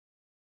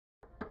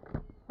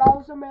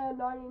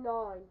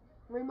Bowserman99.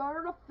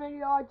 Remember the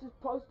video I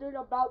just posted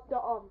about the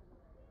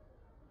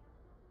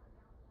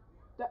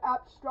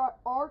abstract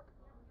art?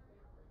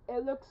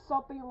 It looks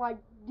something like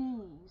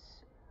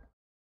these.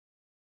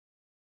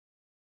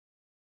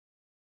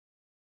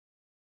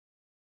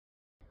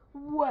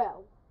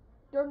 Well,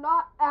 they're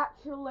not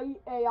actually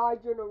AI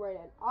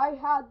generated. I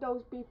had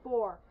those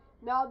before.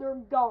 Now they're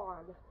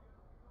gone.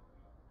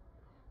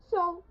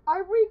 So I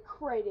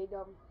recreated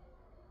them.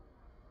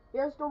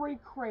 Here's the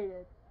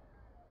recreated.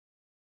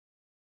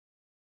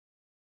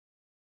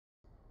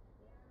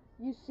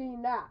 You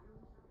seen that.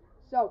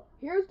 So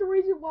here's the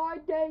reason why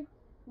they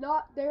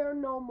not there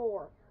no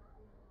more.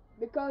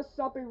 Because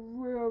something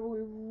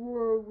really,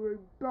 really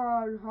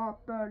bad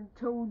happened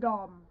to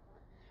them.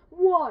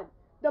 One,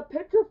 the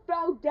picture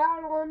fell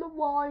down on the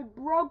wall and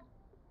broke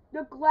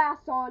the glass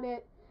on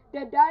it.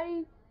 Then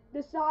Daddy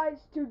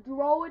decides to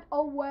throw it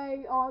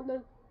away on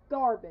the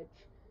garbage.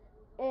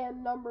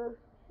 And number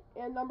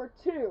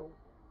two.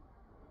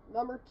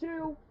 Number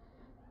two,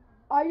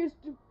 I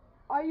used to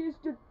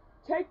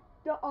take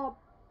the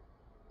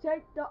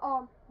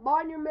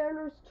minor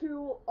manners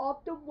tool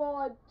off the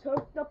wall and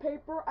took the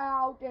paper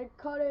out and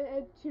cut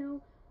it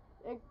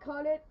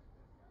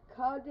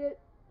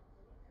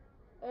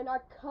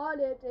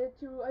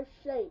into a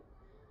shape.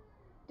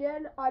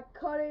 Then I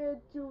cut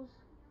it into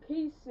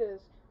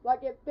pieces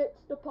like it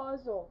fits the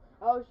puzzle.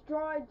 I was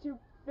trying to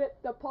fit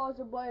the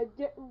puzzle, but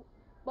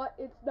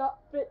it's not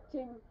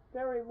fitting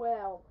very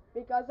well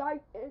because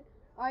I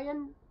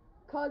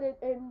cut it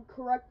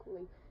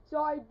incorrectly.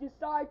 So I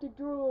decided to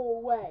throw it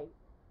away.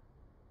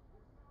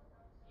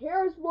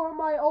 Here's one of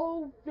my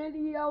old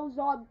videos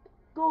on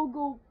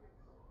Google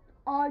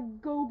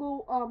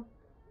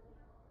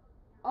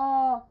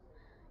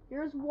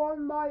here's one of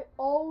my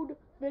old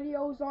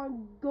videos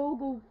on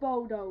Google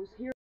Photos.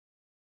 Here